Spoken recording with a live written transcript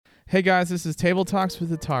Hey guys, this is Table Talks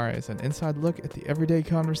with Atares, an inside look at the everyday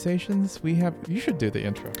conversations we have. You should do the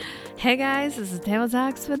intro. Hey guys, this is Table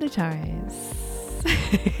Talks with Atares.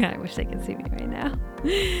 I wish they could see me right now.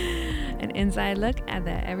 An inside look at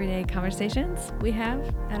the everyday conversations we have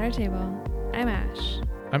at our table. I'm Ash.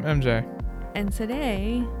 I'm MJ. And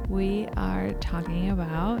today we are talking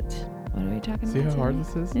about, what are we talking See about how hard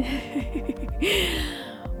today? this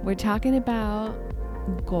is? We're talking about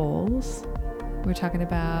goals. We're talking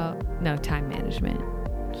about, time management.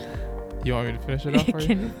 You want me to finish it off for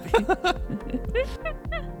you?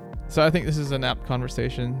 So I think this is an apt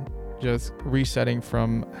conversation, just resetting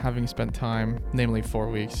from having spent time, namely 4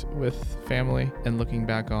 weeks, with family and looking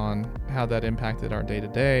back on how that impacted our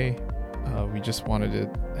day-to-day. We just wanted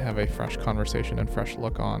to have a fresh conversation and fresh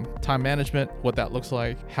look on time management, what that looks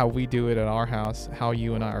like, how we do it at our house, how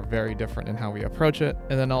you and I are very different in how we approach it,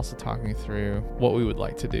 and then also talking through what we would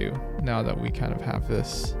like to do now that we kind of have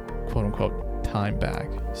this quote-unquote time back.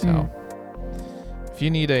 So if you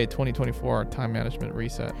need a 2024 time management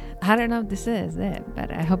reset. I don't know if this is it,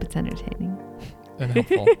 but I hope it's entertaining. And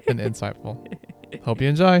helpful and insightful. Hope you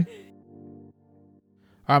enjoy.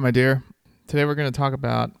 All right, my dear. Today we're going to talk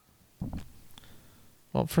about,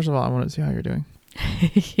 well, first of all, I want to see how you're doing.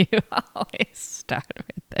 You always start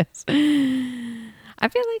with this. I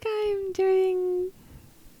feel like I'm doing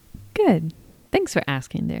good. Thanks for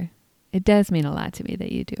asking there. It does mean a lot to me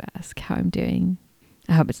that you do ask how I'm doing.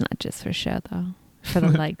 I hope it's not just for show, though. For the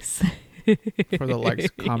likes. For the likes,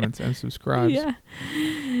 comments, and subscribes. Yeah.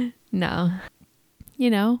 No.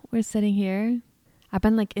 We're sitting here. I've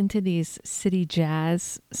been into these city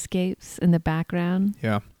jazz scapes in the background.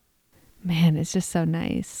 Yeah. Man, it's just so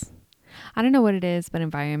nice. I don't know what it is, but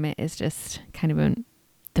environment is just kind of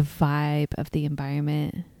the vibe of the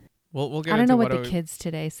environment. We'll get I don't into know what the kids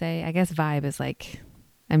today say. I guess vibe is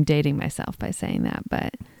I'm dating myself by saying that,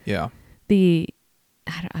 but yeah.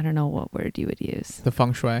 I don't know what word you would use. The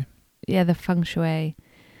feng shui. Yeah, the feng shui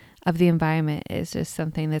of the environment is just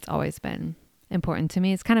something that's always been important to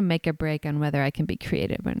me. It's kind of make or break on whether I can be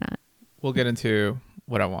creative or not. We'll get into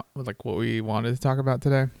what I want, what we wanted to talk about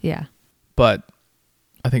today. Yeah. But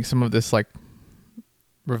I think some of this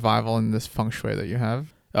revival in this feng shui that you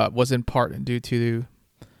have was in part due to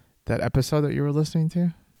that episode that you were listening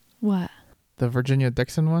to. What? The Virginia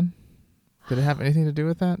Dixon one. Did it have anything to do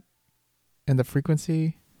with that? And the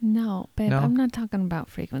frequency? No, babe, No? I'm not talking about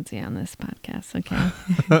frequency on this podcast,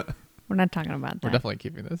 okay? We're not talking about that. We're definitely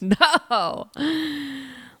keeping this. No.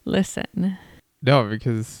 Listen. No,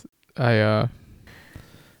 because I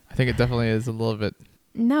think it definitely is a little bit.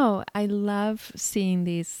 No, I love seeing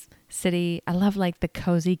these I love the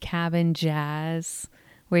cozy cabin jazz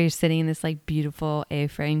where you're sitting in this beautiful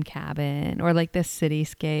A-frame cabin or this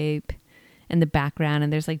cityscape in the background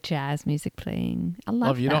and there's jazz music playing. I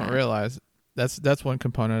love that. You don't realize that's one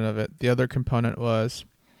component of it. The other component was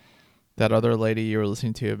that other lady you were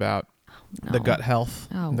listening to about the gut health,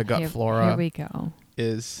 the gut flora. Here we go.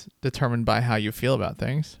 Is determined by how you feel about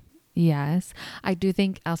things. Yes. I do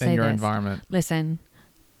think I'll say your this. Environment.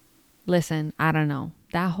 Listen, I don't know.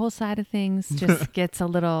 That whole side of things just gets a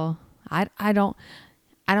little, I don't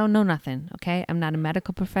know nothing. Okay. I'm not a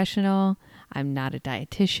medical professional. I'm not a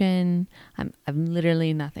dietitian. I'm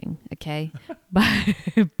literally nothing. Okay.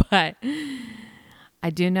 but I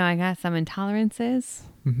do know I got some intolerances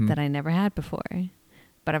that I never had before,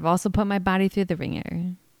 but I've also put my body through the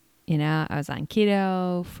ringer. I was on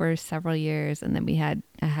keto for several years and then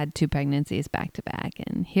I had 2 pregnancies back to back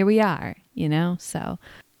and here we are, so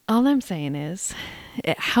all I'm saying is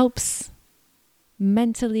it helps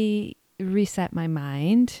mentally reset my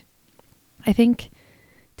mind. I think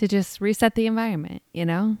to just reset the environment,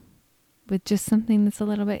 with just something that's a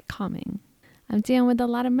little bit calming. I'm dealing with a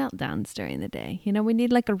lot of meltdowns during the day. We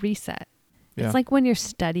need a reset. Yeah. It's like when you're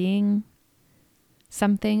studying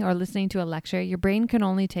something or listening to a lecture, your brain can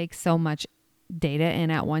only take so much data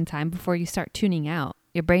in at one time before you start tuning out.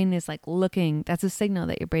 Your brain is looking, that's a signal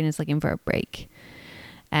that your brain is looking for a break.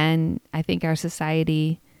 And I think our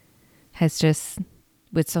society has just,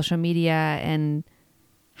 with social media and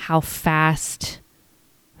how fast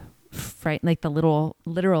the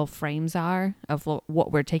literal frames are of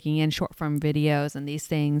what we're taking in, short form videos and these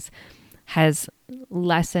things, has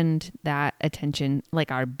lessened that attention,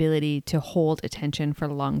 our ability to hold attention for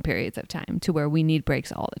long periods of time to where we need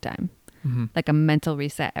breaks all the time, a mental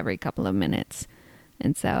reset every couple of minutes.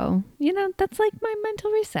 And so, that's my mental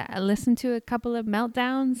reset. I listen to a couple of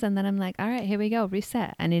meltdowns and then I'm all right, here we go.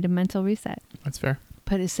 Reset. I need a mental reset. That's fair.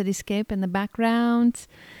 Put a cityscape in the background,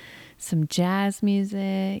 some jazz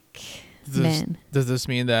music. Does this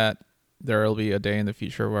mean that there will be a day in the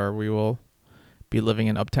future where we will be living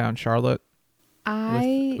in uptown Charlotte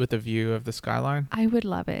I with a view of the skyline? I would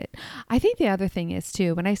love it. I think the other thing is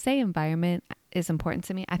too, when I say environment is important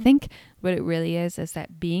to me, I think what it really is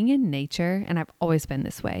that being in nature, and I've always been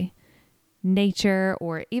this way, nature,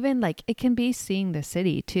 or even like it can be seeing the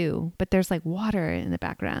city too, but there's like water in the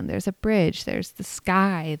background, there's a bridge, there's the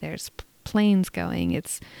sky, there's planes going.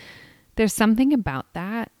 There's something about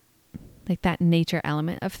that, like that nature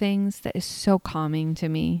element of things that is so calming to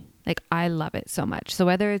me. Like I love it so much. So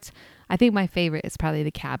whether it's, I think my favorite is probably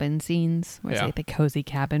the cabin scenes where it's like the cozy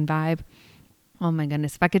cabin vibe. Oh my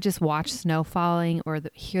goodness. If I could just watch snow falling or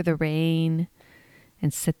hear the rain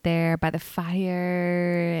and sit there by the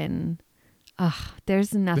fire and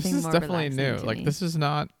there's nothing more. This is definitely new. Like me. this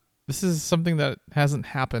is something that hasn't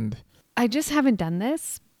happened. I just haven't done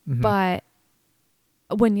this, but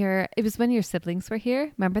when your siblings were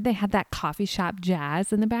here, remember they had that coffee shop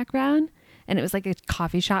jazz in the background, and it was like a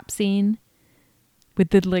coffee shop scene with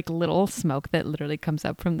the like little smoke that literally comes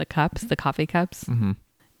up from the cups, the coffee cups. Mm-hmm.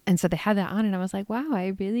 And so they had that on, and I was like, wow,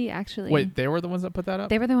 I really actually... Wait, they were the ones that put that up?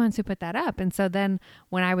 They were the ones who put that up. And so then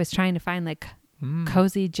when I was trying to find like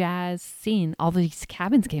cozy jazz scene, all these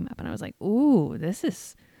cabins came up, and I was like, ooh, this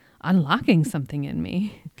is unlocking something in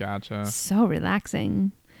me. Gotcha. So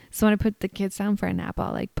relaxing. So when I put the kids down for a nap,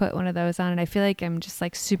 I'll like put one of those on, and I feel like I'm just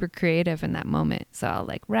like super creative in that moment. So I'll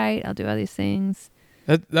like write, I'll do all these things.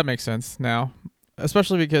 That makes sense now,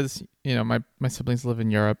 especially because, you know, my siblings live in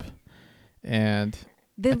Europe, and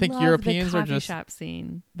I think Europeans are just shop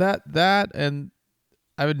scene. That and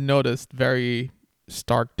I would notice very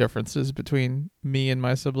stark differences between me and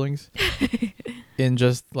my siblings in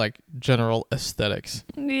just like general aesthetics.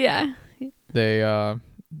 Yeah. They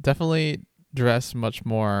definitely dress much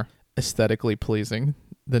more aesthetically pleasing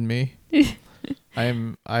than me.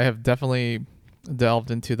 I have definitely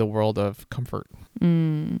delved into the world of comfort.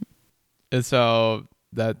 And so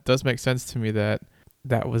that does make sense to me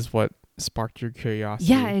that was what sparked your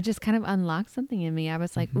curiosity. Yeah, it just kind of unlocked something in me. I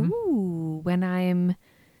was like, ooh, when I'm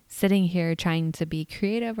sitting here trying to be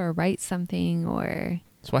creative or write something or...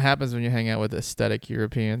 It's what happens when you hang out with aesthetic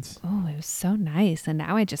Europeans. Oh, it was so nice. And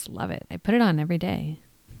now I just love it. I put it on every day.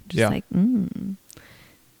 Just like,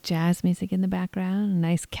 jazz music in the background, a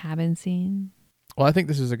nice cabin scene. Well, I think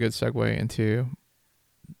this is a good segue into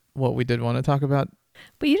what we did want to talk about.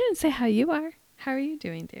 But you didn't say how you are. How are you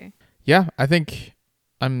doing, dear? Yeah, I think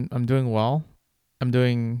I'm doing well. I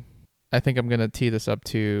think I'm going to tee this up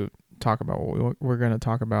to talk about what we're going to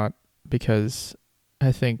talk about, because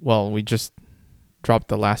I think, well, we just dropped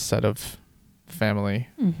the last set of family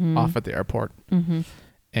off at the airport.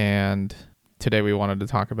 And today we wanted to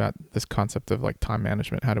talk about this concept of like time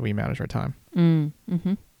management. How do we manage our time? And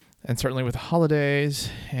certainly with the holidays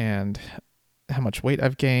and how much weight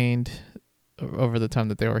I've gained over the time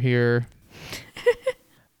that they were here,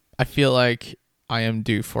 I feel like I am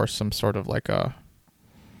due for some sort of like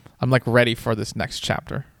I'm like ready for this next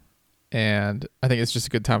chapter. And I think it's just a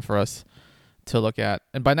good time for us to look at.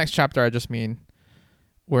 And by next chapter, I just mean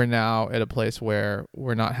we're now at a place where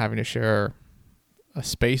we're not having to share a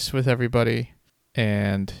space with everybody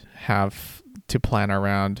and have to plan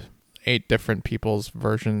around 8 different people's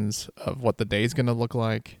versions of what the day's going to look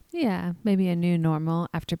like. Yeah, maybe a new normal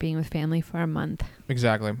after being with family for a month.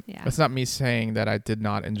 Exactly. Yeah. It's not me saying that I did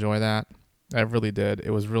not enjoy that. I really did.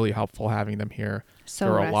 It was really helpful having them here. So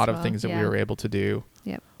there were restful. A lot of things that we were able to do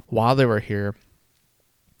while they were here.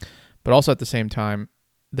 But also at the same time,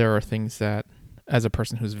 there are things that, as a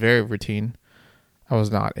person who's very routine, I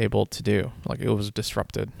was not able to do. Like it was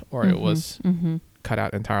disrupted or it was cut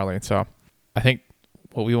out entirely. And so I think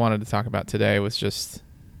what we wanted to talk about today was just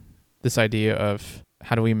this idea of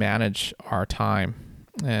how do we manage our time.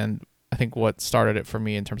 And I think what started it for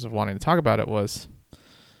me in terms of wanting to talk about it was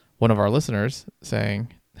one of our listeners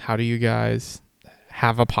saying, how do you guys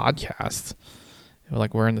have a podcast?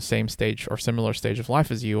 Like we're in the same stage or similar stage of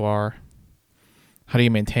life as you are. How do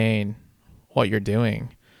you maintain what you're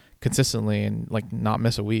doing consistently and like not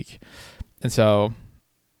miss a week? And so,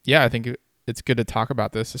 yeah, I think it's good to talk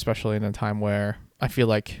about this, especially in a time where I feel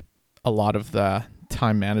like a lot of the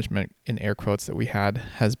time management in air quotes that we had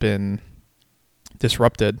has been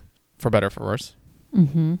disrupted for better or for worse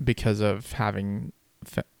because of having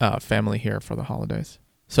family here for the holidays.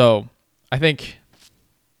 So I think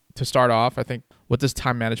to start off, what does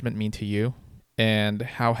time management mean to you, and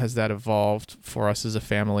how has that evolved for us as a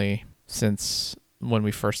family since when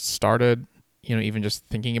we first started, you know, even just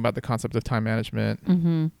thinking about the concept of time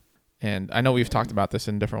management. And I know we've talked about this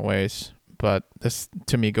in different ways, but this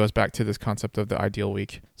to me goes back to this concept of the ideal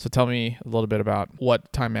week. So tell me a little bit about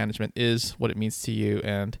what time management is, what it means to you,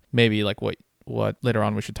 and maybe like what what later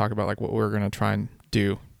on we should talk about, like what we're going to try and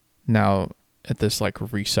do now at this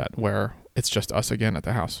like reset where it's just us again at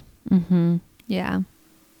the house. Mm-hmm. Yeah.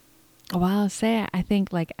 Well, I'll say I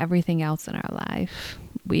think like everything else in our life,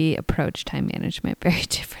 we approach time management very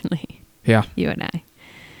differently. Yeah. You and I.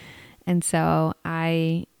 And so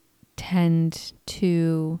I tend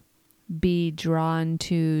to be drawn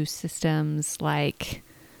to systems like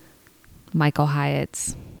Michael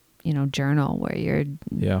Hyatt's, journal, where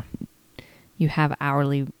you have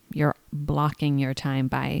hourly, you're blocking your time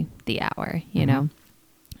by the hour,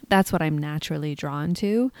 That's what I'm naturally drawn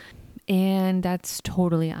to. And that's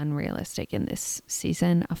totally unrealistic in this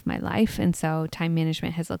season of my life. And so time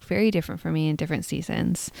management has looked very different for me in different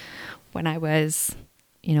seasons. When I was,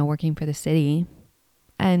 working for the city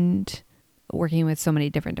and working with so many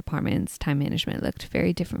different departments, time management looked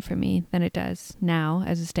very different for me than it does now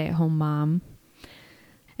as a stay-at-home mom.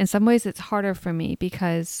 In some ways, it's harder for me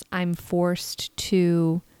because I'm forced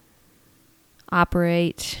to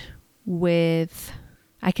operate with,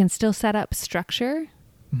 I can still set up structure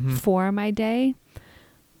for my day,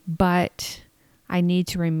 but I need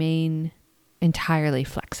to remain entirely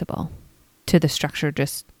flexible to the structure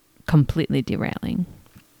just completely derailing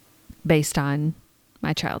based on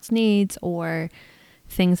my child's needs or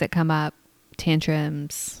things that come up,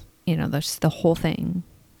 tantrums, the whole thing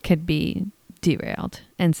could be derailed.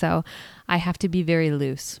 And so I have to be very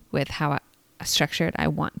loose with how structured I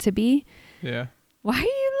want to be. Yeah. Why are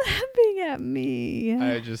you laughing at me?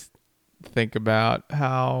 I just think about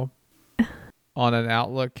how on an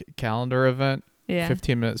Outlook calendar event,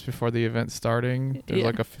 15 minutes before the event starting, there's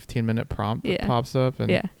like a 15-minute prompt that pops up.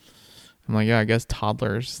 And I'm like, I guess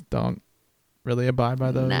toddlers don't really abide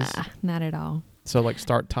by those. Nah, not at all. So like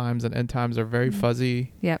start times and end times are very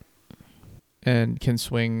fuzzy. Yep. And can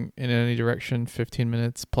swing in any direction, 15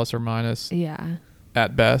 minutes plus or minus. Yeah.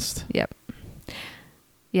 At best. Yep.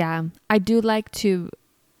 Yeah. I do like to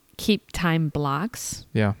keep time blocks.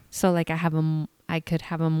 Yeah. So like I could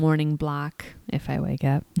have a morning block if I wake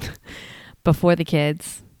up before the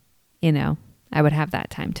kids, I would have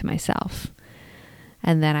that time to myself.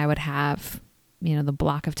 And then I would have, the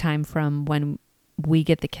block of time from when we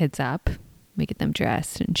get the kids up, we get them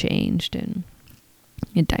dressed and changed and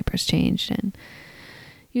get diapers changed and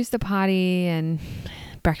use the potty and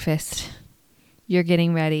breakfast. You're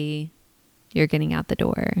getting ready. You're getting out the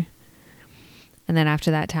door. And then after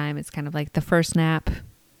that time, it's kind of like the first nap.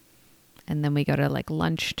 And then we go to like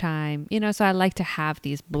lunchtime, so I like to have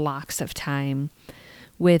these blocks of time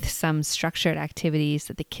with some structured activities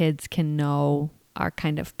that the kids can know are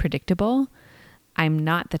kind of predictable. I'm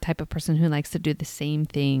not the type of person who likes to do the same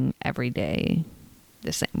thing every day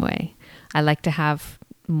the same way. I like to have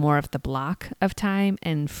more of the block of time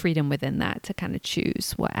and freedom within that to kind of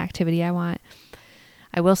choose what activity I want.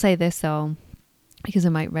 I will say this though, because it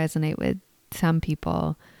might resonate with some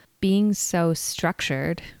people, being so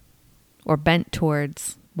structured or bent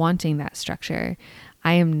towards wanting that structure,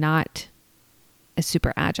 I am not a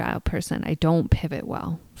super agile person. I don't pivot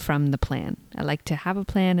well from the plan. I like to have a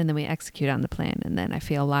plan and then we execute on the plan. And then I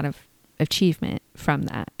feel a lot of achievement from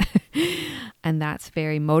that. And that's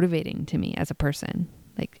very motivating to me as a person.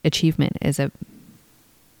 Like achievement is a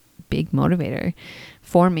big motivator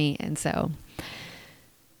for me. And so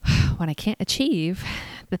when I can't achieve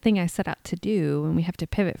the thing I set out to do and we have to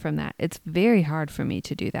pivot from that, it's very hard for me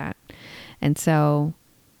to do that. And so,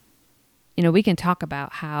 we can talk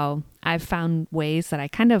about how I've found ways that I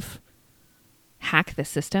kind of hack the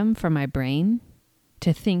system for my brain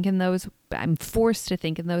to think in those. I'm forced to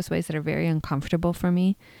think in those ways that are very uncomfortable for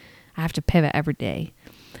me. I have to pivot every day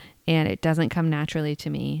and it doesn't come naturally to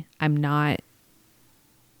me. I'm not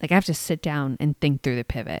like, I have to sit down and think through the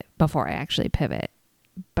pivot before I actually pivot,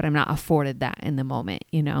 but I'm not afforded that in the moment,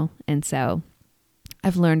 And so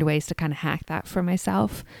I've learned ways to kind of hack that for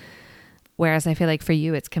myself. Whereas I feel like for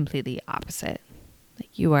you, it's completely opposite.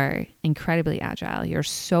 Like you are incredibly agile. You're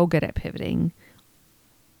so good at pivoting,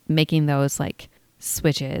 making those like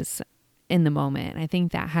switches in the moment. I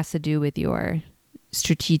think that has to do with your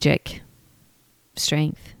strategic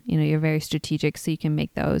strength. You're very strategic, so you can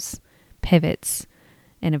make those pivots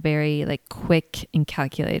in a very like quick and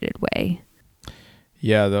calculated way.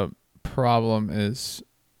 Yeah, the problem is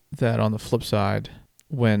that on the flip side,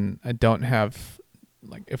 when I don't have,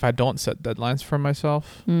 like if I don't set deadlines for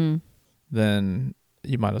myself, then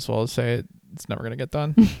you might as well say it's never going to get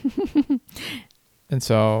done. And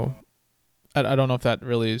so I don't know if that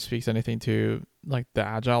really speaks anything to like the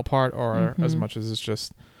agile part or as much as it's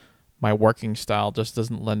just my working style just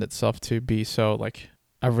doesn't lend itself to be so like,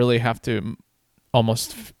 I really have to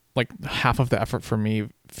almost like half of the effort for me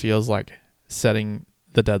feels like setting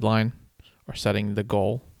the deadline or setting the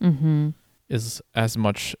goal is as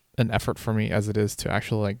much an effort for me as it is to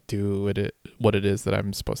actually like do what it is that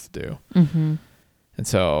I'm supposed to do. And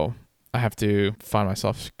so I have to find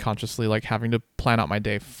myself consciously like having to plan out my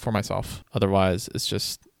day for myself. Otherwise, it's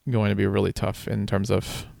just going to be really tough in terms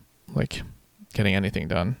of like getting anything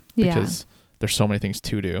done because there's so many things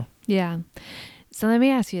to do. Yeah. So let me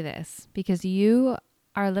ask you this, because you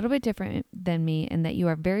are a little bit different than me in that you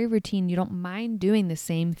are very routine. You don't mind doing the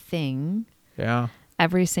same thing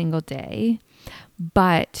every single day,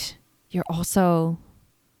 but you're also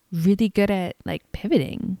really good at like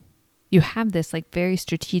pivoting. You have this like very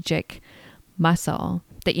strategic muscle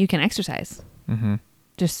that you can exercise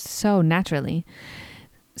just so naturally.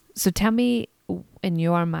 So tell me in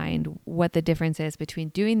your mind what the difference is between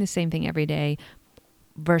doing the same thing every day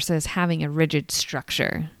versus having a rigid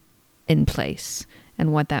structure in place,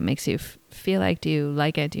 and what that makes you feel like. Do you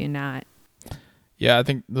like it? Do you not? Yeah, I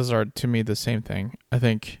think those are to me the same thing. I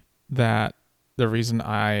think that the reason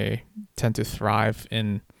I tend to thrive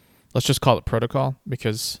in, let's just call it protocol,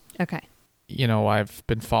 because I've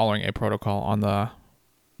been following a protocol on the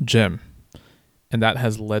gym, and that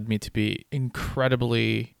has led me to be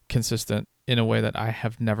incredibly consistent in a way that I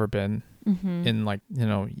have never been in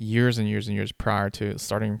years and years and years prior to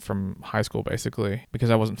starting from high school, basically,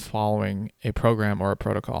 because I wasn't following a program or a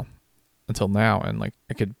protocol until now. And like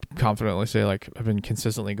I could confidently say like I've been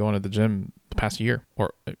consistently going to the gym the past year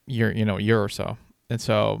or year or so. And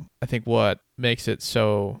so I think what makes it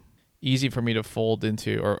so easy for me to fold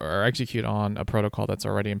into or execute on a protocol that's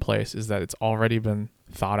already in place is that it's already been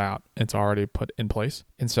thought out. It's already put in place.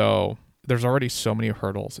 And so there's already so many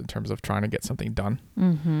hurdles in terms of trying to get something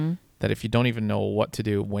done that if you don't even know what to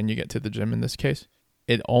do when you get to the gym, in this case,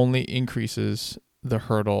 it only increases the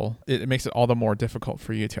hurdle. It makes it all the more difficult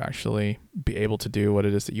for you to actually be able to do what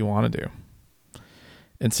it is that you want to do.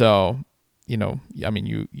 And so, you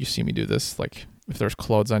see me do this. Like if there's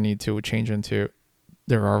clothes I need to change into,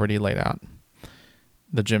 they're already laid out.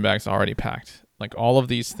 The gym bag's already packed. Like all of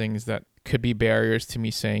these things that could be barriers to me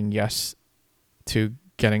saying yes to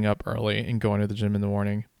getting up early and going to the gym in the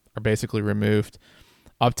morning are basically removed,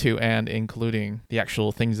 up to and including the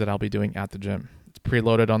actual things that I'll be doing at the gym. It's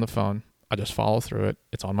preloaded on the phone. I just follow through it.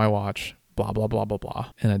 It's on my watch, blah, blah, blah, blah,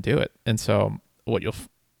 blah. And I do it. And so what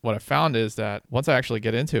I found is that once I actually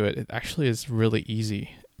get into it, it actually is really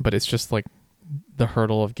easy, but it's just like the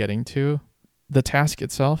hurdle of getting to the task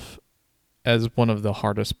itself as one of the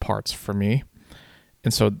hardest parts for me.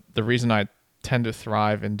 And so the reason I tend to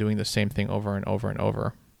thrive in doing the same thing over and over and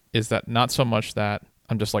over is that not so much that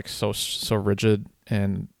I'm just like so rigid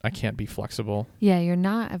and I can't be flexible. Yeah, you're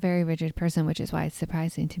not a very rigid person, which is why it's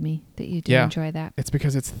surprising to me that you do enjoy that. It's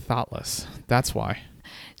because it's thoughtless. That's why.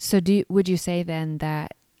 So would you say then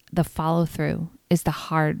that the follow through is the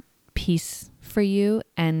hard piece for you,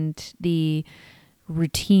 and the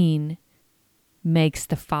routine makes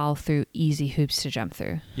the follow through easy hoops to jump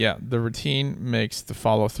through? Yeah, the routine makes the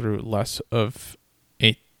follow through less of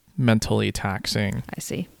a mentally taxing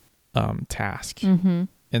task.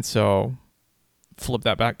 And so flip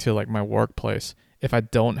that back to like my workplace. If I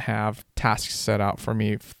don't have tasks set out for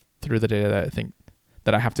me through the day that I think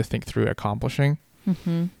that I have to think through accomplishing,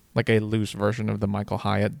 like a loose version of the Michael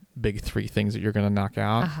Hyatt big 3 things that you're going to knock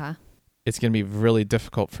out, it's going to be really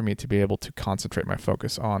difficult for me to be able to concentrate my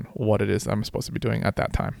focus on what it is I'm supposed to be doing at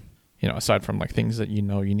that time, aside from like things that you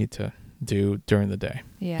need to do during the day.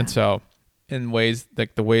 Yeah. And so in ways,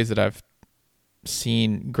 like the ways that I've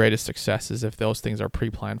seen greatest success is if those things are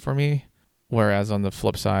pre-planned for me. Whereas on the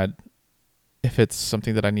flip side, if it's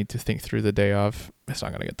something that I need to think through the day of, it's not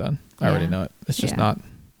going to get done. I already know it. It's just not.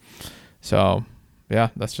 So yeah,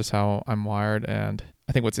 that's just how I'm wired. And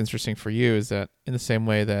I think what's interesting for you is that in the same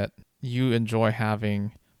way that you enjoy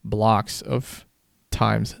having blocks of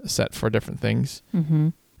times set for different things,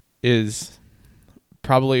 is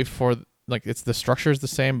probably for like, it's the structure is the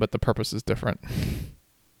same, but the purpose is different.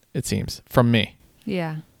 It seems from me.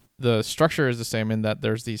 Yeah. The structure is the same in that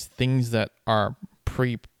there's these things that are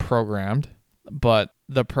pre-programmed, but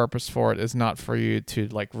the purpose for it is not for you to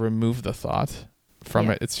like remove the thought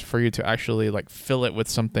from it. It's for you to actually like fill it with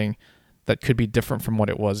something that could be different from what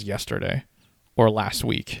it was yesterday or last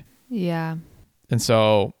week. Yeah. And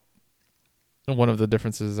so one of the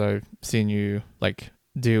differences I've seen you like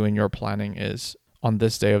do in your planning is on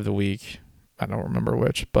this day of the week, I don't remember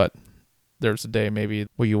which, but there's a day maybe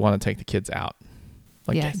where you want to take the kids out.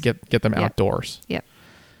 Like get them outdoors. Yep.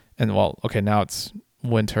 And now it's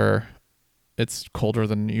winter. It's colder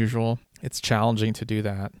than usual. It's challenging to do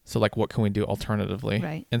that. So like, what can we do alternatively?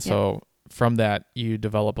 Right. And so from that, you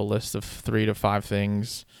develop a list of 3 to 5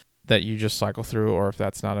 things that you just cycle through, or if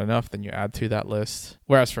that's not enough, then you add to that list.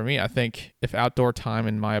 Whereas for me, I think if outdoor time,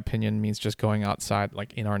 in my opinion, means just going outside,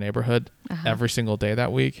 like in our neighborhood every single day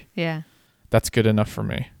that week, Yeah. that's good enough for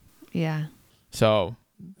me. Yeah. So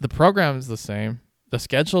the program is the same. The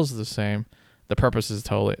schedule is the same. The purpose is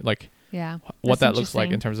totally like Yeah. what that looks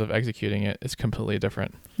like in terms of executing it is completely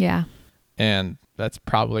different. Yeah. And that's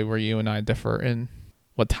probably where you and I differ in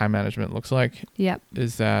what time management looks like. Yep.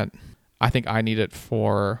 Is that I think I need it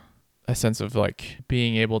for a sense of like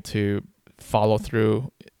being able to follow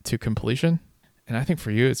through to completion. And I think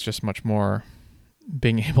for you, it's just much more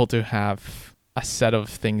being able to have a set of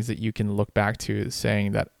things that you can look back to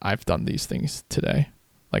saying that I've done these things today.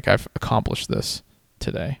 Like I've accomplished this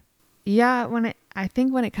today. Yeah. I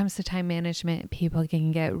think when it comes to time management, people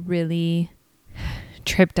can get really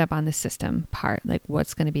tripped up on the system part, like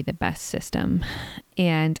what's going to be the best system.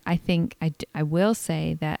 And I think I will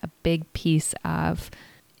say that a big piece of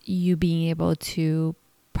you being able to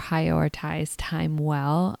prioritize time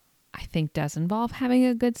well, I think does involve having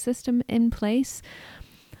a good system in place.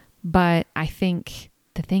 But I think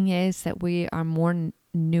the thing is that we are more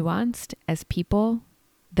nuanced as people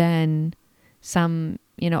than some,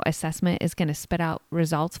 assessment is going to spit out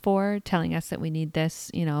results for, telling us that we need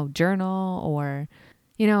this, journal, or,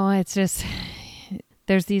 it's just,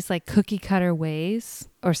 there's these like cookie cutter ways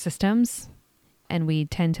or systems, and we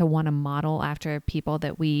tend to want to model after people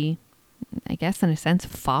that we, I guess, in a sense,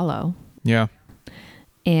 follow. Yeah.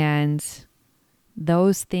 And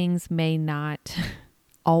those things may not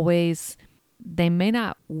always, they may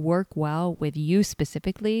not work well with you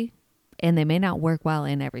specifically, and they may not work well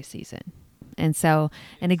in every season. And so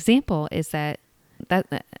an example is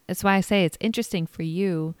that's why I say it's interesting for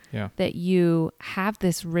you that you have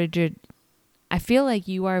this rigid, I feel like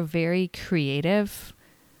you are a very creative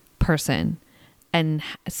person, and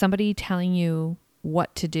somebody telling you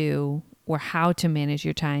what to do or how to manage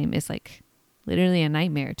your time is like literally a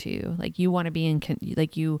nightmare to you. Like you want to be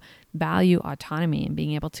like you value autonomy and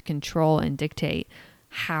being able to control and dictate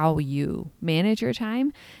how you manage your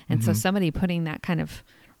time. And so somebody putting that kind of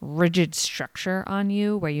rigid structure on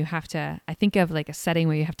you where you have to, I think of like a setting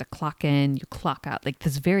where you have to clock in, you clock out, like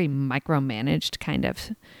this very micromanaged kind of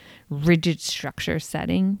rigid structure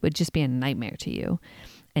setting would just be a nightmare to you.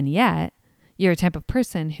 And yet you're a type of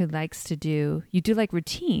person who likes to do like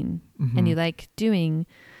routine and you like doing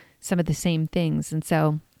some of the same things. And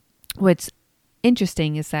so what's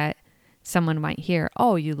interesting is that someone might hear,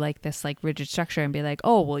 oh, you like this like rigid structure, and be like,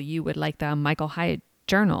 oh, well, you would like the Michael Hyatt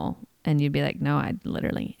journal. And you'd be like, no, I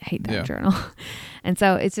literally hate that journal. And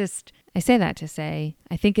so it's just, I say that to say,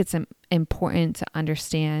 I think it's important to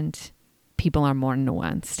understand people are more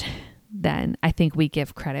nuanced than I think we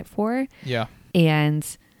give credit for. Yeah. And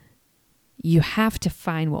you have to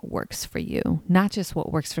find what works for you, not just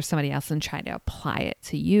what works for somebody else and try to apply it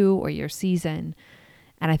to you or your season.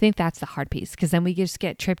 And I think that's the hard piece, because then we just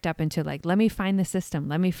get tripped up into like, let me find the system.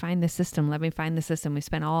 Let me find the system. Let me find the system. We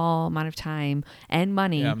spend all amount of time and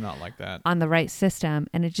money I'm not like that. on the right system.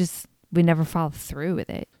 And we never follow through with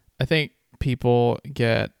it. I think people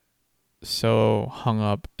get so hung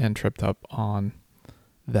up and tripped up on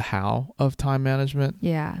the how of time management.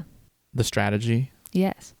 Yeah. The strategy.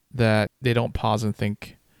 Yes. That they don't pause and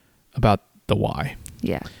think about the why.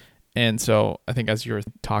 Yeah. And so I think as you were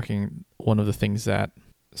talking, one of the things that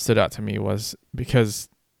stood out to me was, because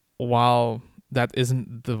while that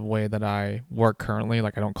isn't the way that I work currently,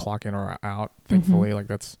 like I don't clock in or out, thankfully, like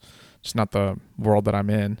that's just not the world that I'm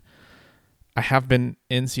in. I have been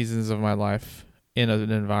in seasons of my life in an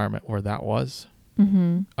environment where that was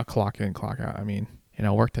a clock in, clock out. I mean, I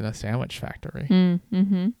worked in a sandwich factory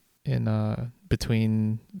in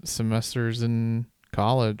between semesters in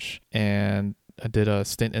college, and I did a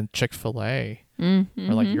stint in Chick-fil-A where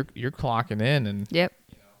like you're clocking in and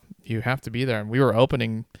you have to be there. And we were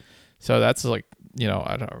opening, so that's like,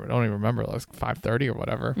 I don't even remember, like 5:30 or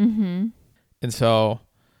whatever. And so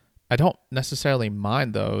I don't necessarily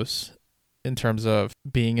mind those in terms of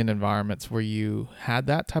being in environments where you had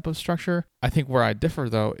that type of structure. I think where I differ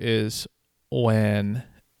though is when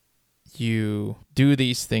you do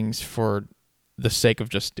these things for the sake of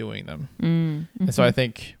just doing them. And so I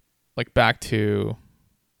think, like, back to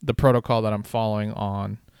the protocol that I'm following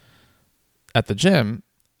on at the gym,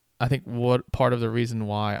 I think what part of the reason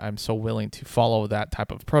why I'm so willing to follow that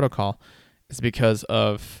type of protocol is because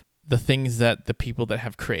of the things that the people that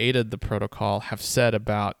have created the protocol have said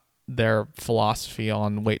about their philosophy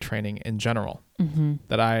on weight training in general,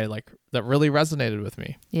 that really resonated with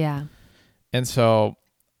me. Yeah. And so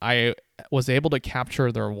I was able to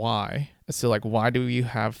capture their why. So like, why do you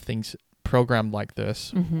have things programmed like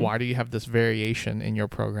this? Why do you have this variation in your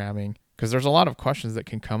programming? Because there's a lot of questions that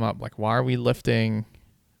can come up, like why are we lifting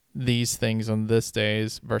these things on this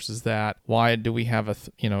days versus that? Why do we have a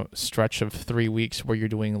stretch of 3 weeks where you're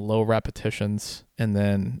doing low repetitions and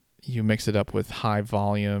then you mix it up with high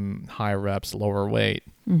volume, high reps, lower weight?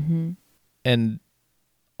 And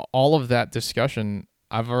all of that discussion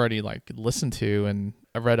I've already like listened to and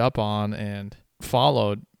read up on and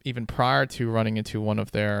followed even prior to running into one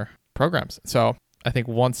of their programs. So I think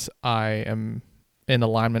once I am in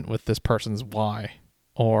alignment with this person's why,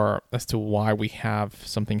 or as to why we have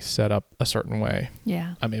something set up a certain way,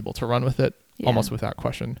 I'm able to run with it almost without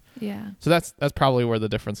question. So that's probably where the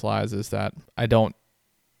difference lies, is that I don't,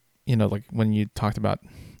 like when you talked about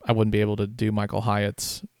I wouldn't be able to do Michael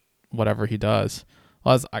Hyatt's whatever he does.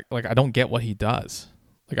 Well, I don't get what he does.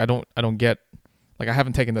 Like I don't get, like I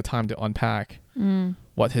haven't taken the time to unpack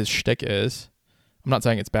what his shtick is. I'm not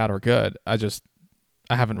saying it's bad or good. I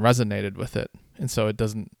haven't resonated with it. And so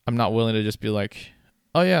I'm not willing to just be like,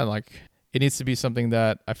 oh yeah, like it needs to be something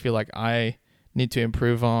that I feel like I need to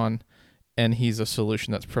improve on, and he's a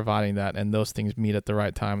solution that's providing that, and those things meet at the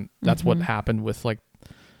right time. That's what happened with like,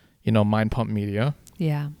 Mind Pump Media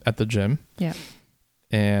at the gym. Yeah.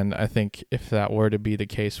 And I think if that were to be the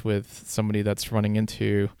case with somebody that's running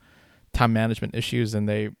into time management issues and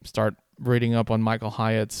they start reading up on Michael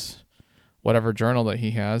Hyatt's whatever journal that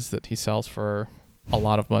he has that he sells for a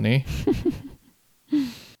lot of money,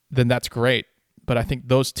 then that's great. But I think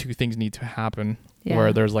those two things need to happen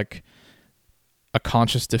where there's like a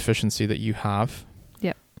conscious deficiency that you have,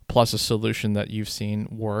 plus a solution that you've seen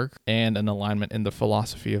work, and an alignment in the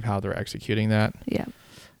philosophy of how they're executing that.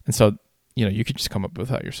 And so, you could just come up with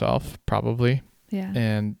that yourself probably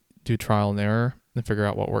and do trial and error and figure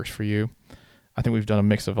out what works for you. I think we've done a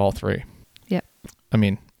mix of all three. I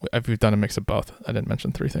mean, we've done a mix of both. I didn't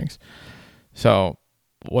mention three things. So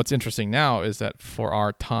what's interesting now is that for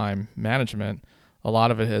our time management, a lot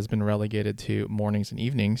of it has been relegated to mornings and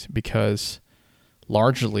evenings because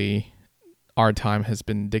largely our time has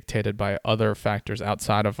been dictated by other factors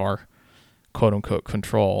outside of our quote unquote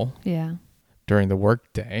control during the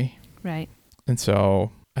work day. Right. And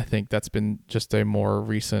so I think that's been just a more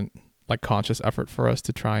recent, like conscious effort for us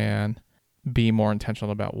to try and be more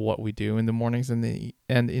intentional about what we do in the mornings and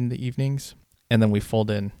in the evenings. And then we fold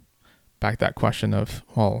in back that question of,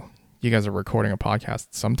 well, you guys are recording a podcast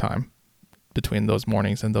sometime between those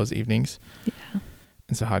mornings and those evenings.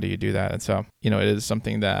 And so how do you do that? And so, it is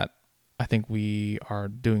something that I think we are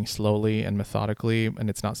doing slowly and methodically. And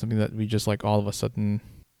it's not something that we just like all of a sudden,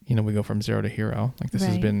 we go from zero to hero. Like this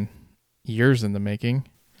has been years in the making.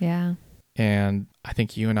 And I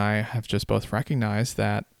think you and I have just both recognized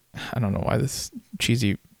that, I don't know why this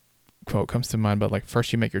cheesy quote comes to mind, but like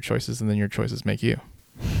first you make your choices and then your choices make you.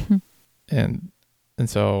 And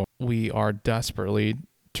so we are desperately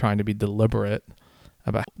trying to be deliberate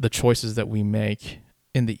about the choices that we make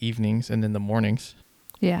in the evenings and in the mornings.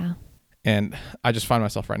 And I just find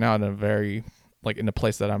myself right now in a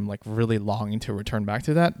place that I'm like really longing to return back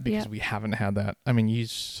to that because we haven't had that. I mean, you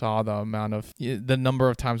saw the number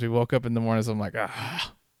of times we woke up in the mornings. I'm like,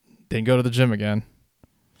 didn't go to the gym again.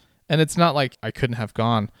 And it's not like I couldn't have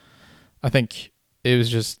gone. I think it was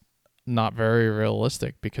just not very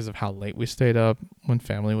realistic because of how late we stayed up when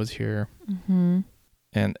family was here.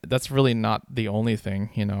 And that's really not the only thing,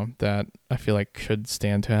 that I feel like could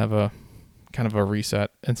stand to have a kind of a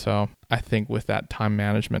reset. And so I think with that time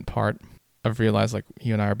management part, I've realized like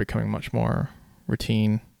you and I are becoming much more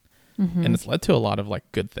routine, and it's led to a lot of like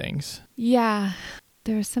good things. Yeah.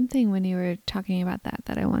 There was something when you were talking about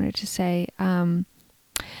that I wanted to say.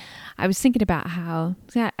 I was thinking about how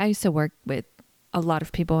I used to work with a lot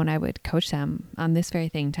of people and I would coach them on this very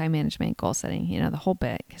thing, time management, goal setting, the whole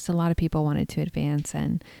bit, because a lot of people wanted to advance.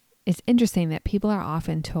 And it's interesting that people are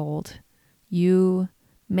often told you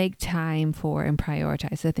make time for and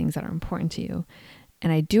prioritize the things that are important to you.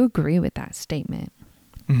 And I do agree with that statement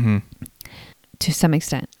to some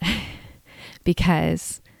extent,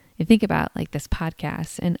 because I think about like this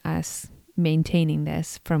podcast and us maintaining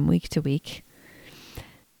this from week to week.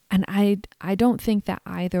 And I don't think that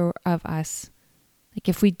either of us, like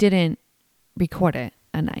if we didn't record it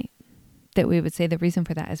a night, that we would say the reason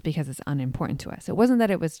for that is because it's unimportant to us. It wasn't that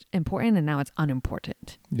it was important and now it's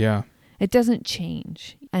unimportant. Yeah. It doesn't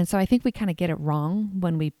change. And so I think we kind of get it wrong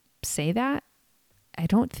when we say that. I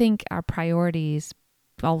don't think our priorities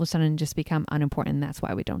all of a sudden just become unimportant and that's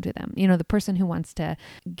why we don't do them. The person who wants to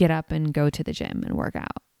get up and go to the gym and work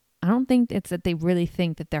out, I don't think it's that they really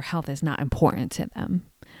think that their health is not important to them.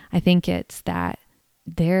 I think it's that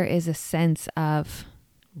there is a sense of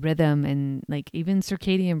rhythm and like even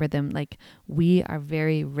circadian rhythm, like we are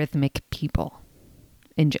very rhythmic people,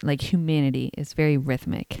 and like humanity is very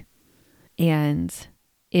rhythmic. And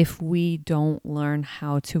if we don't learn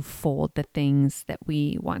how to fold the things that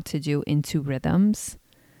we want to do into rhythms,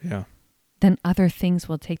 then other things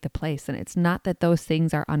will take the place. And it's not that those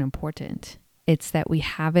things are unimportant. It's that we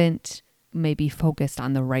haven't maybe focused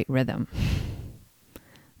on the right rhythm,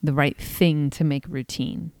 the right thing to make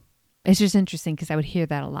routine. It's just interesting because I would hear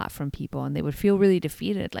that a lot from people and they would feel really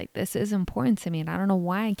defeated. Like, this is important to me and I don't know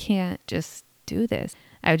why I can't just do this.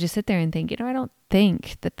 I would just sit there and think, I don't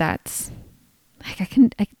think that that's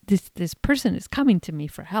like, this person is coming to me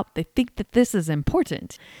for help. They think that this is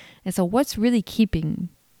important. And so what's really keeping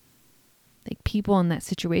like people in that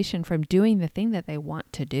situation from doing the thing that they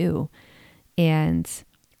want to do? And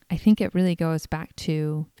I think it really goes back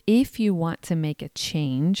to, if you want to make a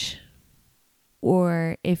change,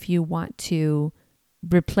 or if you want to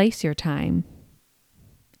replace your time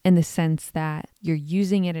in the sense that you're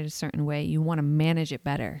using it in a certain way, you want to manage it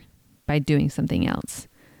better by doing something else,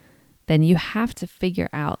 then you have to figure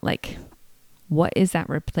out like, what is that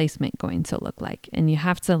replacement going to look like? And you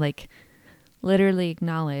have to like literally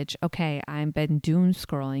acknowledge, okay, I've been doom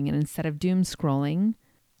scrolling, and instead of doom scrolling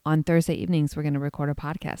on Thursday evenings, we're going to record a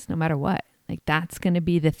podcast no matter what. Like, that's going to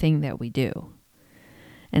be the thing that we do.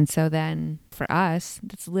 And so then for us,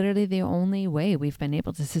 that's literally the only way we've been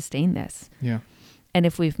able to sustain this. Yeah. And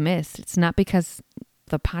if we've missed, it's not because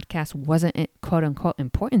the podcast wasn't quote unquote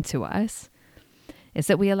important to us. It's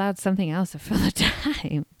that we allowed something else to fill the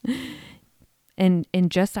time and in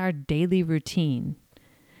just our daily routine.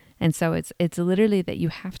 And so it's literally that you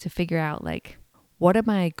have to figure out like, what am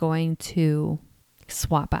I going to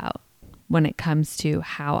swap out when it comes to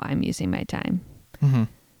how I'm using my time? Mm-hmm.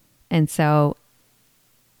 And so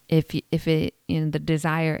if it, the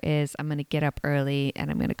desire is I'm going to get up early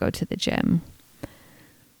and I'm going to go to the gym,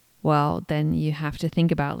 well, then you have to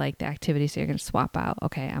think about like the activities that you're going to swap out.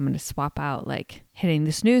 Okay, I'm going to swap out like hitting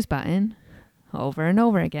the snooze button over and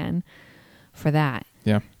over again for that.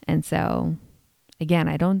 Yeah. And so again,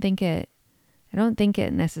 I don't think it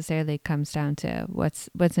necessarily comes down to what's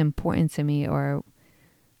important to me, or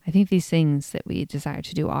I think these things that we desire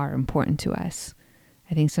to do are important to us.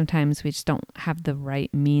 I think sometimes we just don't have the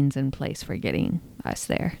right means in place for getting us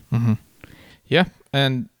there. Mm-hmm. Yeah.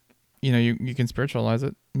 And, you can spiritualize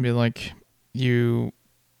it and be like,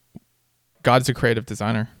 God's a creative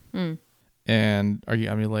designer. Mm. And are you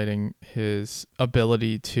emulating his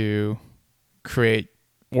ability to create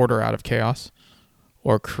order out of chaos,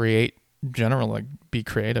 or create like be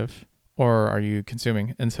creative, or are you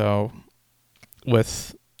consuming? And so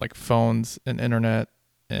with like phones and internet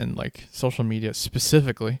and like social media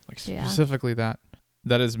specifically,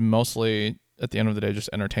 that is mostly at the end of the day just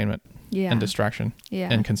entertainment and distraction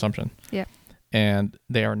and consumption. Yeah. And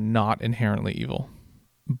they are not inherently evil,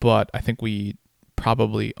 but I think we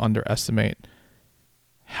probably underestimate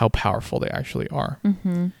how powerful they actually are.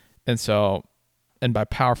 Mm-hmm. And so, and by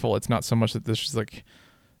powerful, it's not so much that there's just like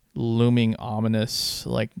looming ominous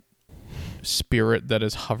like spirit that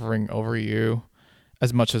is hovering over you,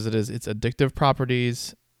 as much as it is its addictive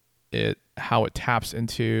properties, how it taps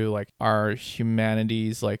into like our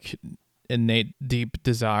humanity's like innate deep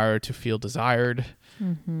desire to feel desired.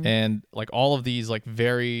 Mm-hmm. And like all of these like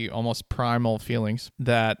very almost primal feelings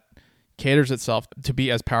that caters itself to be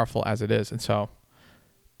as powerful as it is. And so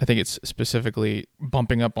I think it's specifically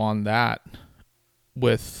bumping up on that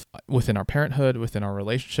within our parenthood, within our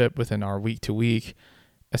relationship, within our week to week,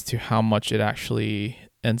 as to how much it actually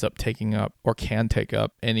ends up taking up or can take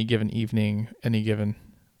up any given evening,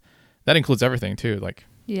 that includes everything too, like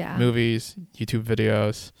movies, YouTube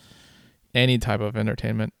videos, any type of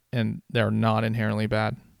entertainment, and they're not inherently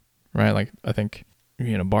bad, right? Like I think,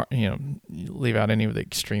 you leave out any of the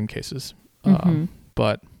extreme cases,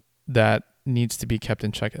 but that needs to be kept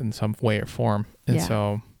in check in some way or form. And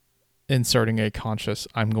so inserting a conscious,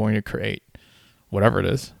 I'm going to create whatever it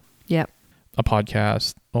is. Yep. A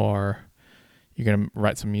podcast, or you're going to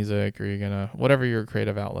write some music, or you're going to, whatever your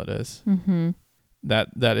creative outlet is. Mm-hmm.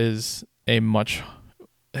 That is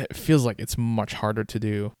it feels like it's much harder to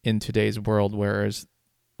do in today's world,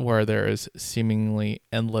 where there is seemingly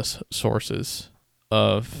endless sources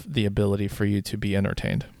of the ability for you to be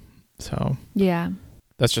entertained. So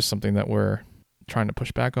that's just something that we're trying to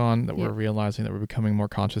push back on, that we're realizing, that we're becoming more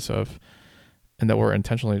conscious of, and that we're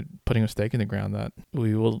intentionally putting a stake in the ground that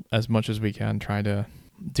we will, as much as we can, try to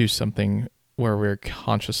do something where we're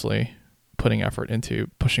consciously putting effort into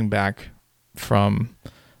pushing back from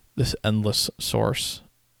this endless source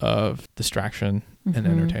of distraction and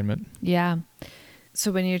entertainment. Yeah.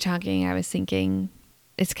 So when you're talking, I was thinking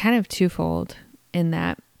it's kind of twofold in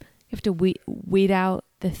that you have to weed out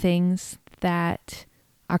the things that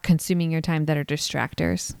are consuming your time that are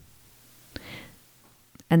distractors,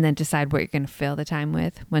 and then decide what you're going to fill the time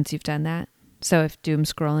with once you've done that. So if doom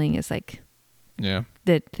scrolling is like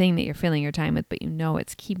the thing that you're filling your time with, but you know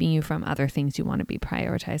it's keeping you from other things you want to be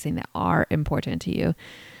prioritizing that are important to you,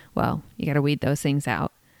 well, you got to weed those things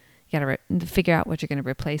out. You got to figure out what you're going to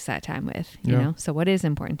replace that time with, you know? So what is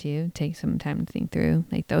important to you? Take some time to think through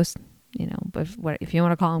like those, you know, but if you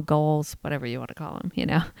want to call them goals, whatever you want to call them, you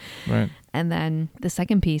know? Right. And then the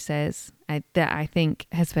second piece is that I think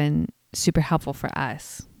has been super helpful for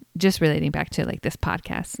us, just relating back to like this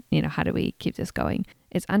podcast, you know, how do we keep this going?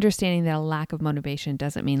 It's understanding that a lack of motivation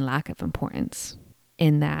doesn't mean lack of importance,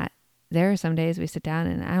 in that there are some days we sit down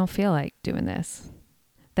and I don't feel like doing this.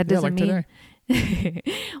 That doesn't mean today.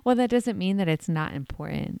 Well, that doesn't mean that it's not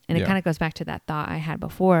important. And it kind of goes back to that thought I had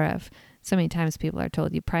before of so many times people are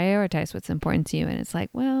told you prioritize what's important to you. And it's like,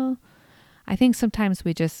 well, I think sometimes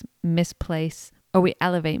we just misplace or we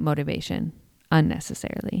elevate motivation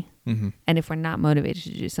unnecessarily. Mm-hmm. And if we're not motivated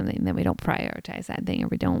to do something, then we don't prioritize that thing, or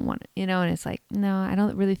we don't want it, you know? And it's like, no, I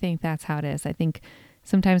don't really think that's how it is. I think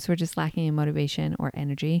sometimes we're just lacking in motivation or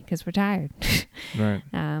energy because we're tired. Right.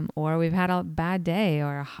 Or we've had a bad day,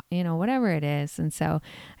 or, you know, whatever it is. And so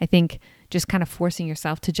I think just kind of forcing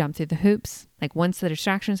yourself to jump through the hoops, like once the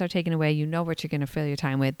distractions are taken away, you know what you're going to fill your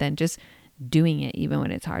time with, then just doing it, even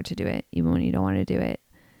when it's hard to do it, even when you don't want to do it,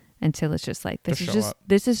 until it's just like,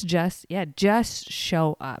 just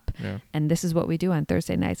show up. Yeah. And this is what we do on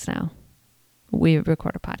Thursday nights now. We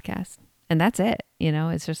record a podcast. And that's it. You know,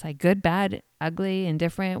 it's just like good, bad, ugly,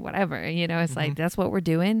 indifferent, whatever. You know, it's like, that's what we're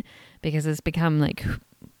doing because it's become like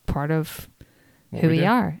part of who we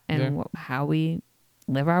are and how we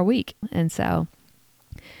live our week. And so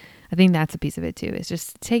I think that's a piece of it too. It's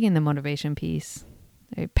just taking the motivation piece,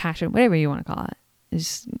 or passion, whatever you want to call it. It's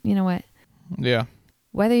just, you know what? Yeah.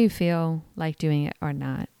 Whether you feel like doing it or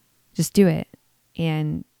not, just do it.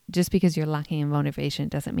 And just because you're lacking in motivation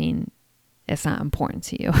doesn't mean it's not important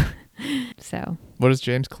to you. So what does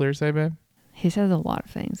James Clear say, babe? He says a lot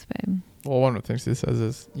of things, babe. Well, one of the things he says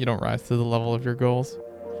is you don't rise to the level of your goals.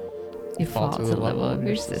 You fall to the level of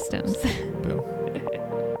your systems. Boom.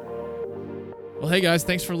 Well, hey guys,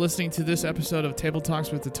 thanks for listening to this episode of Table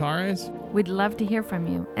Talks with the Tares. We'd love to hear from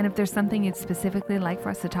you. And if there's something you'd specifically like for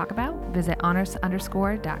us to talk about, visit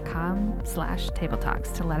honors_.com/tabletalks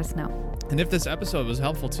to let us know. And if this episode was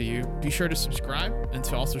helpful to you, be sure to subscribe and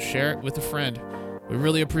to also share it with a friend. We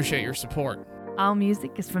really appreciate your support. All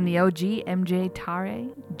music is from the OG MJ Tare.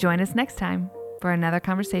 Join us next time for another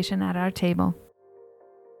conversation at our table.